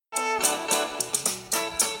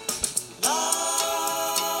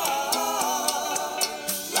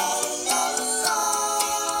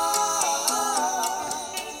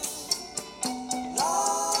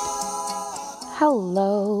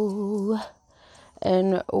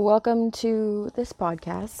and welcome to this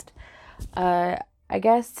podcast. I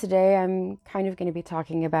guess today I'm kind of going to be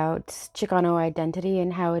talking about Chicano identity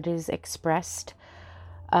and how it is expressed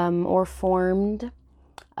or formed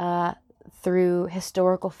through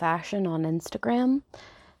historical fashion on Instagram.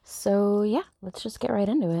 So yeah, let's just get right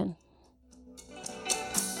into it.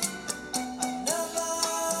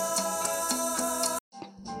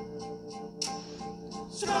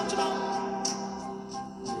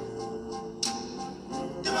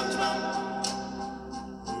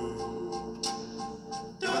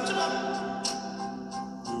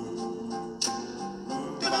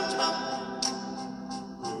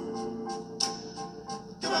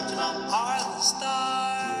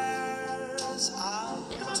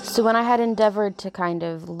 So when I had endeavored to kind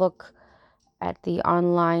of look at the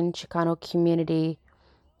online Chicano community,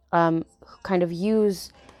 who kind of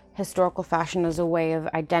use historical fashion as a way of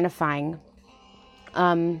identifying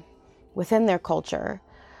within their culture,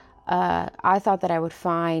 I thought that I would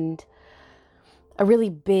find a really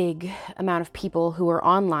big amount of people who are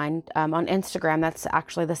online on Instagram. That's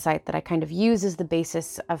actually the site that I kind of use as the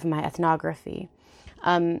basis of my ethnography.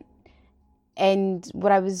 And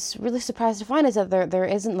what I was really surprised to find is that there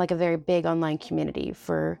isn't like a very big online community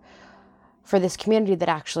for this community that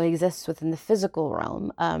actually exists within the physical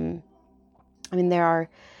realm. There are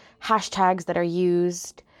hashtags that are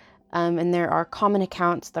used, and there are common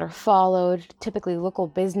accounts that are followed, typically local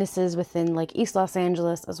businesses within like East Los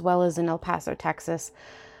Angeles as well as in El Paso, Texas.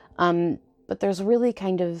 But there's really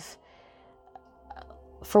kind of,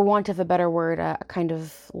 for want of a better word, a kind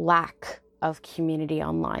of lack of community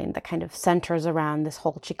online that kind of centers around this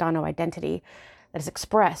whole Chicano identity that is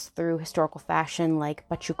expressed through historical fashion like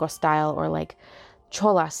Pachuco style or like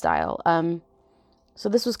Chola style. So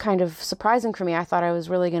this was kind of surprising for me. I thought I was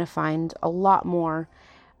really going to find a lot more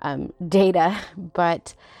data,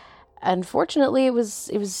 but unfortunately it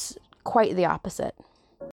was quite the opposite.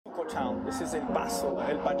 Town. This is El Paso.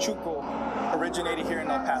 El Pachuco originated here in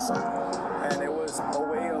El Paso, and it was a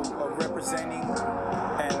way of representing,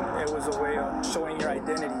 and it was a way of showing your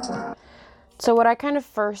identity. So what I kind of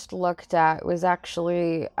first looked at was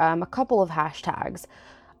actually a couple of hashtags.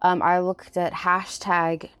 I looked at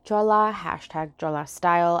hashtag Chola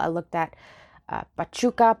style. I looked at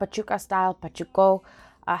Pachuca style, Pachuco.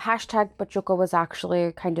 Hashtag Pachuco was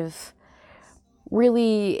actually kind of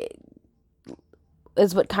really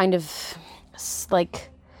is what kind of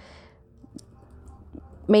like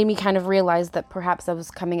made me kind of realize that perhaps I was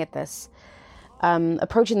coming at this,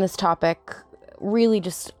 approaching this topic really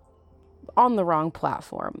just on the wrong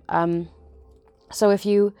platform. So if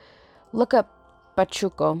you look up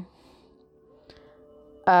Pachuco,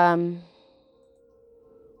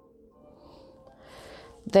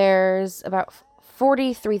 there's about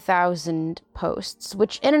 43,000 posts,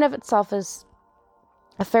 which in and of itself is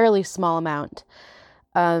a fairly small amount.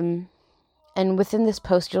 And within this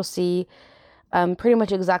post, you'll see pretty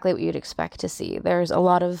much exactly what you'd expect to see. There's a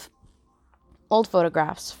lot of old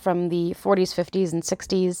photographs from the 40s, 50s, and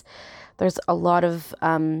 60s. There's a lot of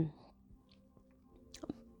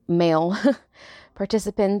male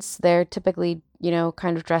participants. They're typically,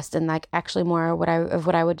 kind of dressed in like actually more what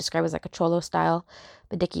I would describe as like a cholo style.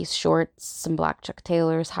 The Dickies shorts, some black Chuck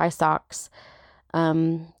Taylors, high socks,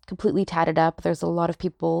 completely tatted up. There's a lot of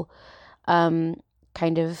people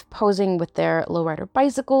kind of posing with their lowrider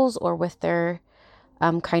bicycles or with their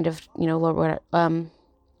kind of, lowrider,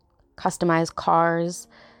 customized cars.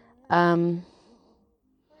 Again,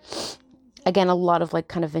 a lot of like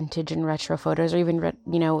kind of vintage and retro photos, or even,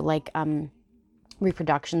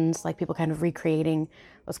 reproductions, like people kind of recreating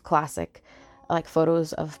those classic like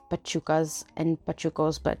photos of Pachucas and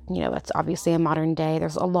Pachucos, but that's obviously a modern day.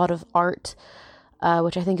 There's a lot of art,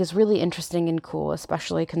 which I think is really interesting and cool,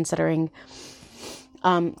 especially considering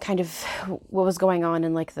kind of what was going on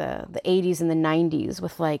in like the 80s and the 90s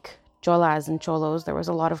with like cholas and cholos. There was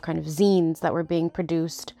a lot of kind of zines that were being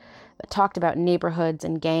produced that talked about neighborhoods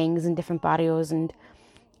and gangs and different barrios and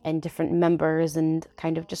different members, and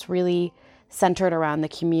kind of just really centered around the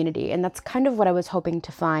community. And that's kind of what I was hoping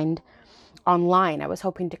to find online. I was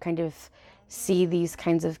hoping to kind of see these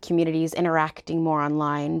kinds of communities interacting more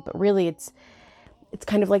online, but really it's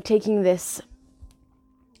kind of like taking this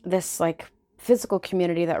like physical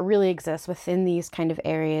community that really exists within these kind of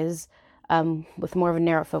areas, with more of a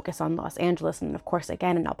narrow focus on Los Angeles, and of course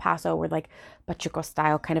again in El Paso where like Pachuco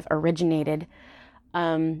style kind of originated,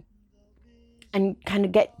 and kind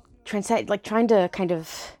of trying to kind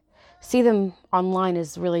of see them online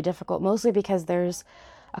is really difficult, mostly because there's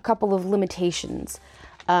a couple of limitations.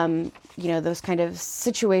 Those kind of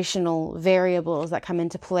situational variables that come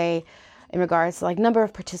into play in regards to like number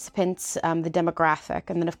of participants, the demographic,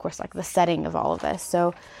 and then of course like the setting of all of this.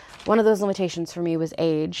 So one of those limitations for me was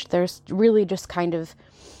age. There's really just kind of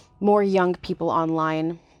more young people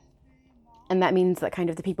online, and that means that kind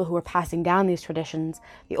of the people who are passing down these traditions,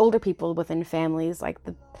 the older people within families, like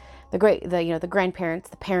the grandparents,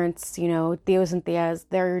 the parents, tios and tias,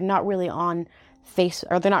 they're not really on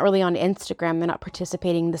they're not really on Instagram. They're not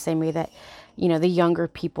participating the same way that, the younger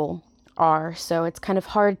people are. So it's kind of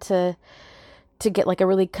hard to get like a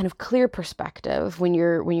really kind of clear perspective when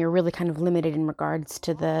you're really kind of limited in regards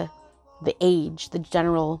to the age, the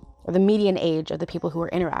general or the median age of the people who are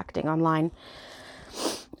interacting online.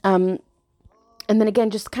 And then again,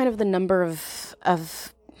 just kind of the number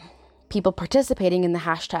of people participating in the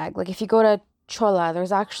hashtag. Like if you go to Chola,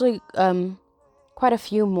 there's actually quite a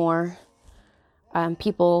few more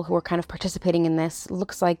people who are kind of participating in this. It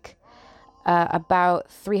looks like about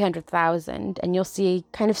 300,000, and you'll see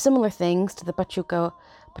kind of similar things to the Pachuco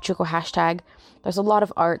hashtag. There's a lot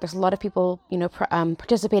of art. There's a lot of people,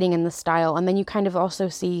 participating in the style, and then you kind of also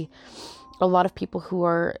see a lot of people who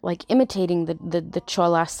are like imitating the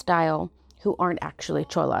Chola style, who aren't actually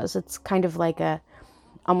Cholas. It's kind of like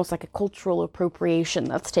almost like a cultural appropriation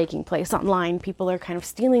that's taking place online. People are kind of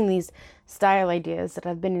stealing these style ideas that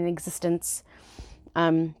have been in existence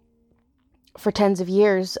for tens of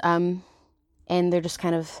years, and they're just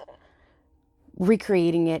kind of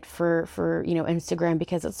recreating it for Instagram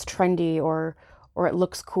because it's trendy or it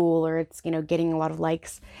looks cool, or it's getting a lot of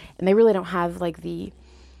likes, and they really don't have like the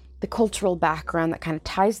cultural background that kind of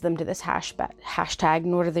ties them to this hashtag,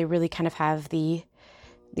 nor do they really kind of have the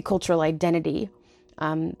cultural identity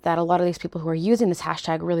that a lot of these people who are using this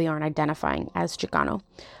hashtag really aren't identifying as Chicano.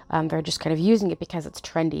 They're just kind of using it because it's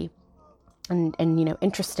trendy and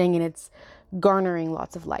interesting, and it's garnering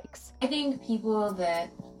lots of likes. I think people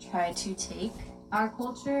that try to take our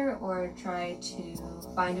culture or try to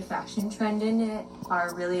find a fashion trend in it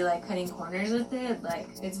are really like cutting corners with it. Like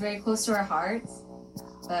it's very close to our hearts,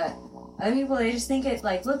 but other people, they just think it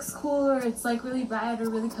like looks cool, or it's like really bright or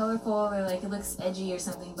really colorful, or like it looks edgy or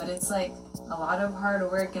something, but it's like a lot of hard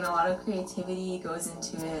work and a lot of creativity goes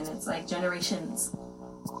into it, and it's like generations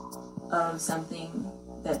of something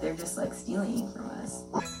that they're just like stealing from us.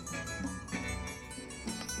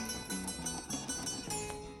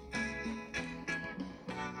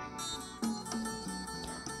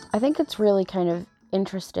 I think it's really kind of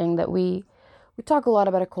interesting that we talk a lot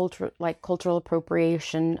about cultural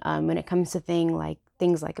appropriation when it comes to things like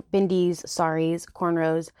bindis, saris,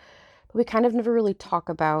 cornrows, but we kind of never really talk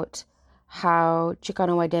about how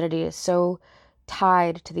Chicano identity is so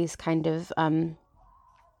tied to these kind of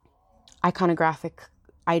iconographic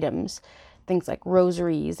items, things like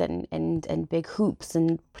rosaries and big hoops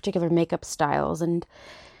and particular makeup styles, and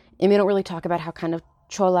we don't really talk about how kind of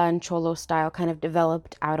Chola and Cholo style kind of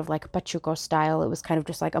developed out of like Pachuco style. It was kind of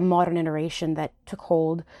just like a modern iteration that took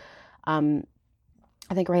hold, I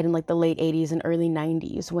think right in like the late 80s and early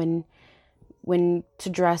 90s, when to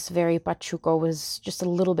dress very Pachuco was just a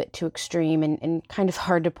little bit too extreme and kind of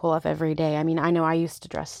hard to pull off every day. I mean, I know I used to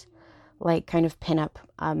dress like kind of pinup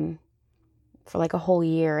for like a whole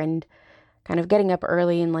year, and kind of getting up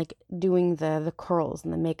early and like doing the curls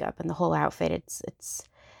and the makeup and the whole outfit. It's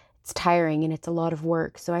tiring and it's a lot of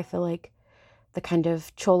work. So I feel like the kind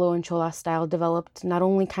of Cholo and Chola style developed not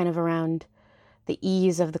only kind of around the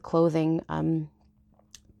ease of the clothing,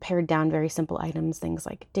 pared down very simple items, things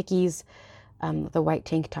like Dickies, the white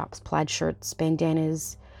tank tops, plaid shirts,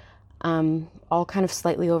 bandanas, all kind of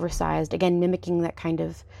slightly oversized, again mimicking that kind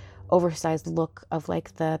of oversized look of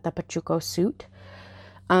like the Pachuco suit.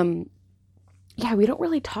 Yeah, we don't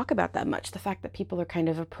really talk about that much, the fact that people are kind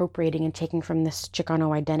of appropriating and taking from this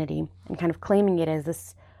Chicano identity and kind of claiming it as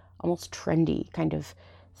this almost trendy kind of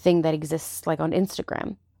thing that exists like on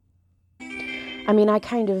Instagram. I mean, I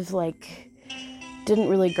kind of like didn't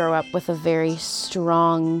really grow up with a very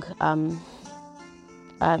strong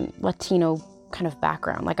Latino kind of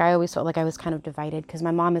background. Like I always felt like I was kind of divided because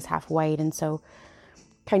my mom is half white, and so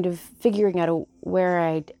kind of figuring out where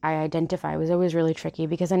I identify was always really tricky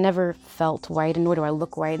because I never felt white, and nor do I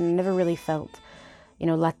look white, and I never really felt,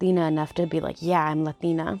 Latina enough to be like, yeah, I'm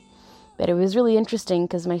Latina. But it was really interesting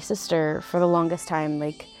because my sister, for the longest time,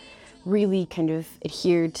 like really kind of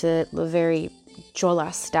adhered to the very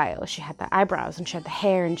Chola style. She had the eyebrows, and she had the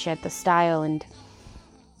hair, and she had the style, and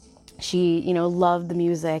she, loved the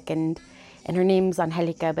music, and her name's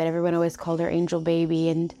Angelica, but everyone always called her Angel Baby,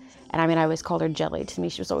 and I mean, I always called her Jelly. To me,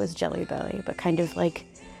 she was always Jelly Belly, but kind of like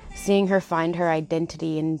seeing her find her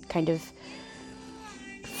identity and kind of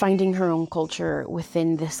finding her own culture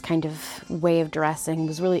within this kind of way of dressing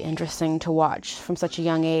was really interesting to watch from such a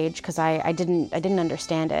young age, because I didn't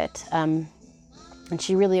understand it. And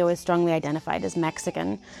she really always strongly identified as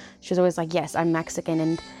Mexican. She was always like, yes, I'm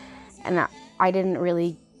Mexican. And I didn't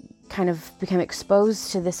really kind of become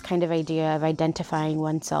exposed to this kind of idea of identifying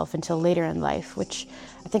oneself until later in life, which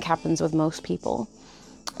I think happens with most people.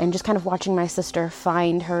 And just kind of watching my sister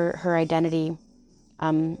find her identity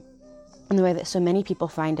in the way that so many people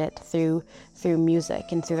find it, through music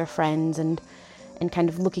and through their friends, and kind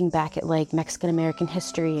of looking back at like Mexican American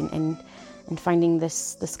history and finding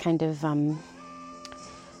this kind of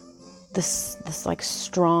this like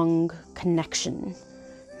strong connection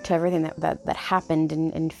to everything that happened,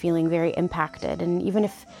 and feeling very impacted. And even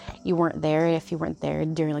if you weren't there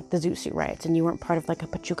during like the Zoot Suit riots, and you weren't part of like a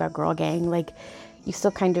Pachuca girl gang, like you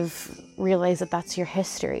still kind of realize that that's your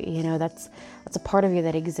history, you know, that's a part of you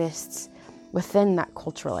that exists within that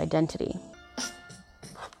cultural identity.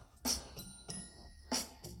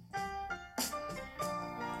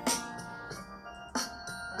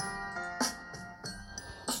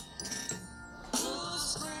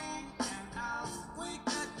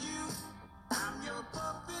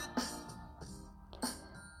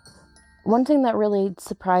 One thing that really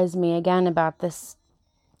surprised me again about this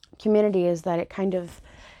community is that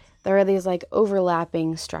there are these like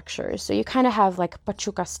overlapping structures. So you kind of have like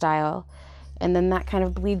Pachuca style, and then that kind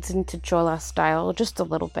of bleeds into Chola style just a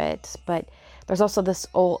little bit. But there's also this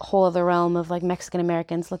whole other realm of like Mexican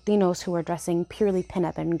Americans, Latinos, who are dressing purely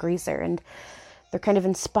pinup and greaser, and they're kind of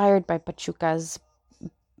inspired by Pachucas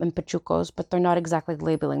and Pachucos, but they're not exactly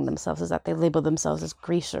labeling themselves as that. They label themselves as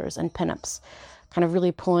greasers and pinups, kind of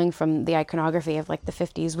really pulling from the iconography of like the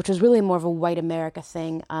 50s, which was really more of a white America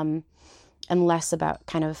thing, and less about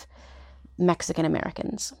kind of Mexican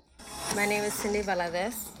Americans. My name is Cindy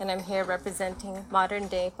Valadez, and I'm here representing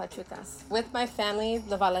modern-day Pachucas. With my family,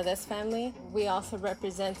 the Valadez family, we also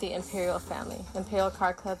represent the Imperial family, Imperial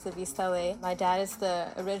Car Clubs of East LA. My dad is the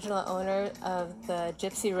original owner of the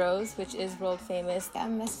Gypsy Rose, which is world famous.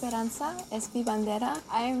 I'm Esperanza, es mi bandera.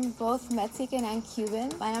 I'm both Mexican and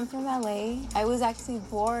Cuban. I am from LA. I was actually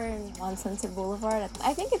born on Sunset Boulevard.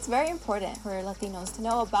 I think it's very important for Latinos to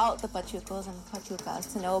know about the Pachucos and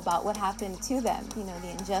Pachucas, to know about what happened to them, you know,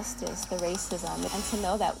 the injustice, the racism, and to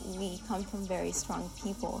know that we come from very strong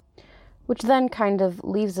people. Which then kind of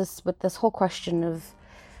leaves us with this whole question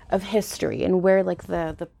of history, and where like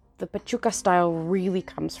the Pachuca style really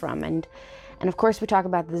comes from. And of course we talk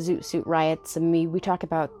about the Zoot Suit riots, and we talk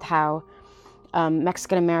about how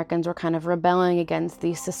Mexican Americans were kind of rebelling against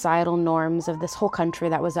these societal norms of this whole country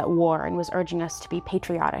that was at war, and was urging us to be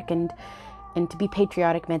patriotic. And to be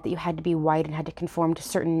patriotic meant that you had to be white and had to conform to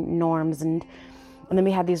certain norms. And then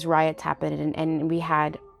we had these riots happen, and we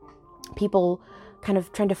had people kind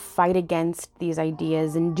of trying to fight against these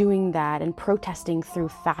ideas, and doing that and protesting through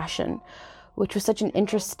fashion, which was such an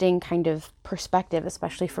interesting kind of perspective,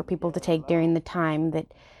 especially for people to take during the time,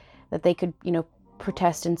 that they could, you know,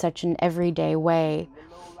 protest in such an everyday way,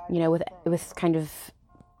 you know, with kind of,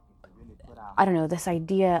 I don't know, this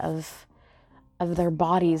idea of their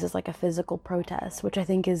bodies as like a physical protest, which I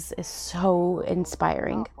think is so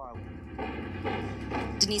inspiring.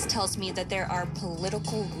 Denise tells me that there are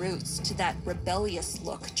political roots to that rebellious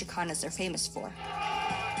look Chicanas are famous for.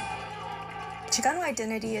 Chicano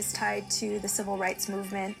identity is tied to the civil rights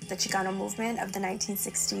movement, the Chicano movement of the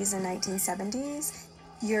 1960s and 1970s.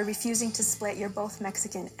 You're refusing to split, you're both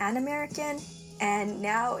Mexican and American, and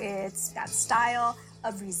now it's that style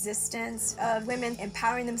of resistance, of women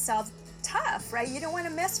empowering themselves. Tough, right? You don't want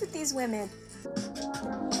to mess with these women.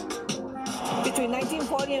 Between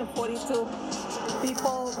 1940 and 42,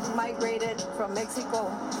 people migrated from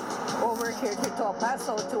Mexico over here to El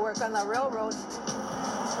Paso to work on the railroad.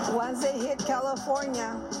 Once they hit California,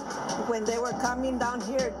 when they were coming down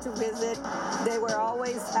here to visit, they were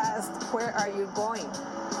always asked, "Where are you going?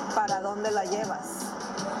 ¿Para dónde la llevas?"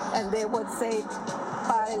 And they would say,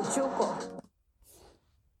 "Para el Chuco."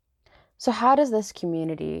 So how does this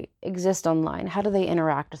community exist online? How do they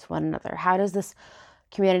interact with one another? How does this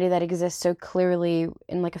community that exists so clearly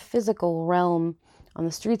in like a physical realm on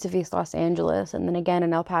the streets of East Los Angeles, and then again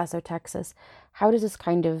in El Paso, Texas, how does this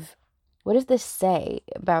kind of, what does this say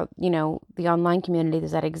about, you know, the online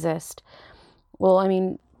communities that exist? Well, I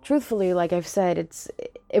mean, truthfully, like I've said,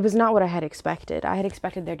 it was not what I had expected. I had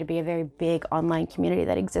expected there to be a very big online community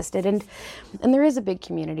that existed, and there is a big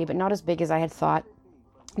community, but not as big as I had thought.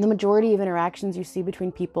 The majority of interactions you see between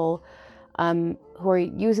people who are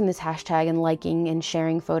using this hashtag and liking and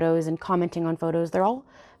sharing photos and commenting on photos, they're all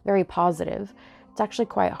very positive. it's actually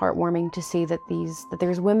quite heartwarming to see that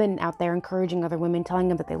there's women out there encouraging other women, telling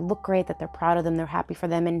them that they look great, that they're proud of them, they're happy for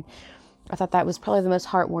them. And I thought that was probably the most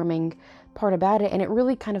heartwarming part about it. And it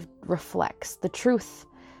really kind of reflects the truth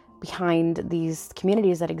behind these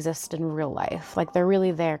communities that exist in real life. Like, they're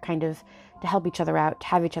really there kind of to help each other out, to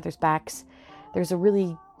have each other's backs. There's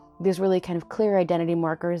really kind of clear identity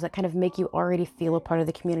markers that kind of make you already feel a part of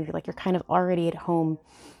the community. Like, you're kind of already at home.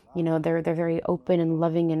 You know, they're very open and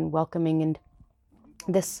loving and welcoming. And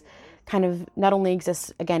this kind of not only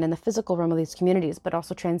exists, again, in the physical realm of these communities, but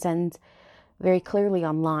also transcends very clearly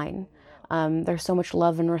online. There's so much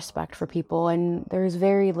love and respect for people, and there's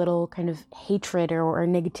very little kind of hatred or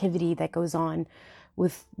negativity that goes on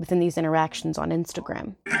within these interactions on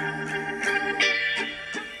Instagram.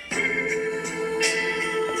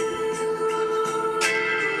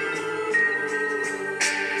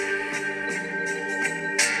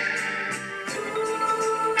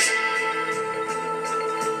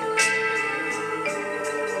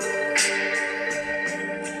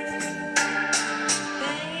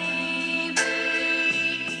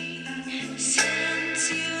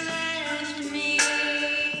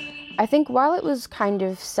 I think while it was kind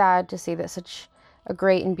of sad to see that such a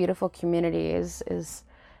great and beautiful community is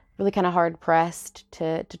really kind of hard pressed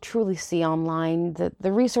to truly see online,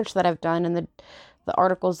 the research that I've done and the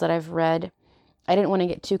articles that I've read, I didn't want to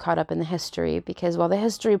get too caught up in the history, because while the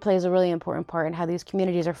history plays a really important part in how these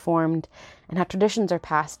communities are formed and how traditions are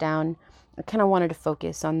passed down, I kind of wanted to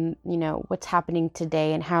focus on, you know, what's happening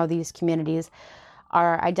today and how these communities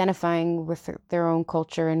are identifying with their own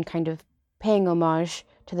culture and kind of paying homage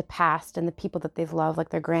to the past and the people that they've loved, like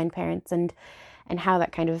their grandparents, and how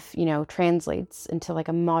that kind of, you know, translates into like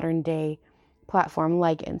a modern day platform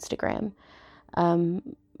like Instagram.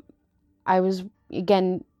 I was,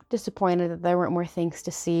 again, disappointed that there weren't more things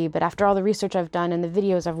to see, but after all the research I've done and the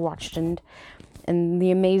videos I've watched and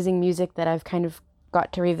the amazing music that I've kind of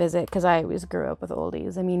got to revisit, because I always grew up with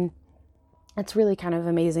oldies, I mean, it's really kind of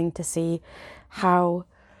amazing to see how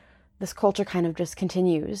this culture kind of just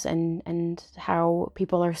continues, and how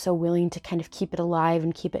people are so willing to kind of keep it alive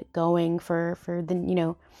and keep it going for the, you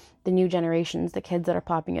know, the new generations, the kids that are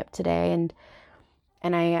popping up today. And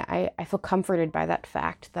I feel comforted by that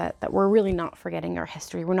fact that we're really not forgetting our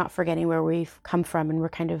history. We're not forgetting where we've come from, and we're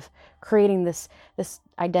kind of creating this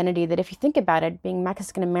identity that, if you think about it, being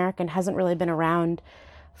Mexican American hasn't really been around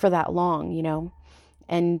for that long, you know,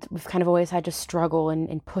 and we've kind of always had to struggle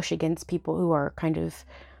and push against people who are kind of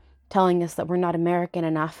telling us that we're not American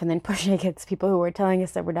enough, and then pushing against people who are telling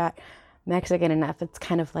us that we're not Mexican enough. It's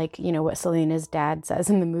kind of like, you know, what Selena's dad says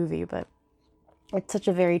in the movie, but it's such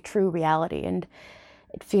a very true reality, and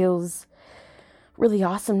it feels really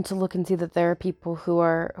awesome to look and see that there are people who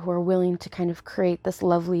are willing to kind of create this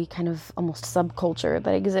lovely kind of almost subculture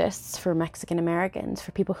that exists for Mexican Americans,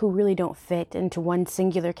 for people who really don't fit into one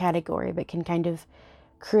singular category, but can kind of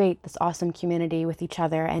create this awesome community with each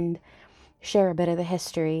other and share a bit of the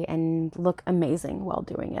history and look amazing while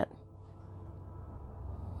doing it.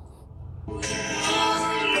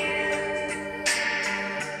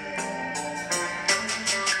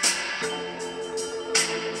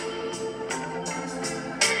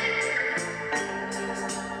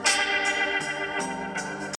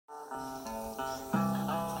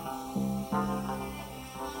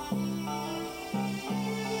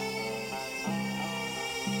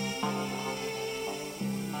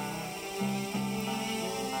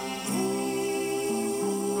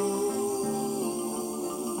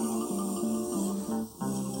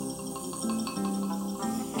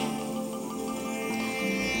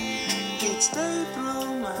 Each day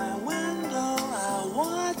through my window, I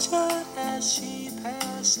watch her as she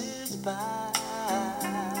passes by.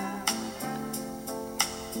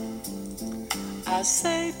 I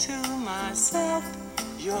say to myself,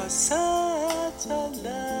 you're such a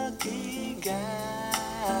lucky guy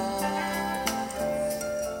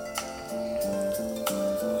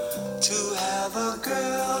to have a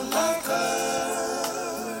girl like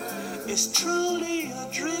her. Is truly a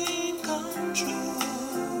dream come true.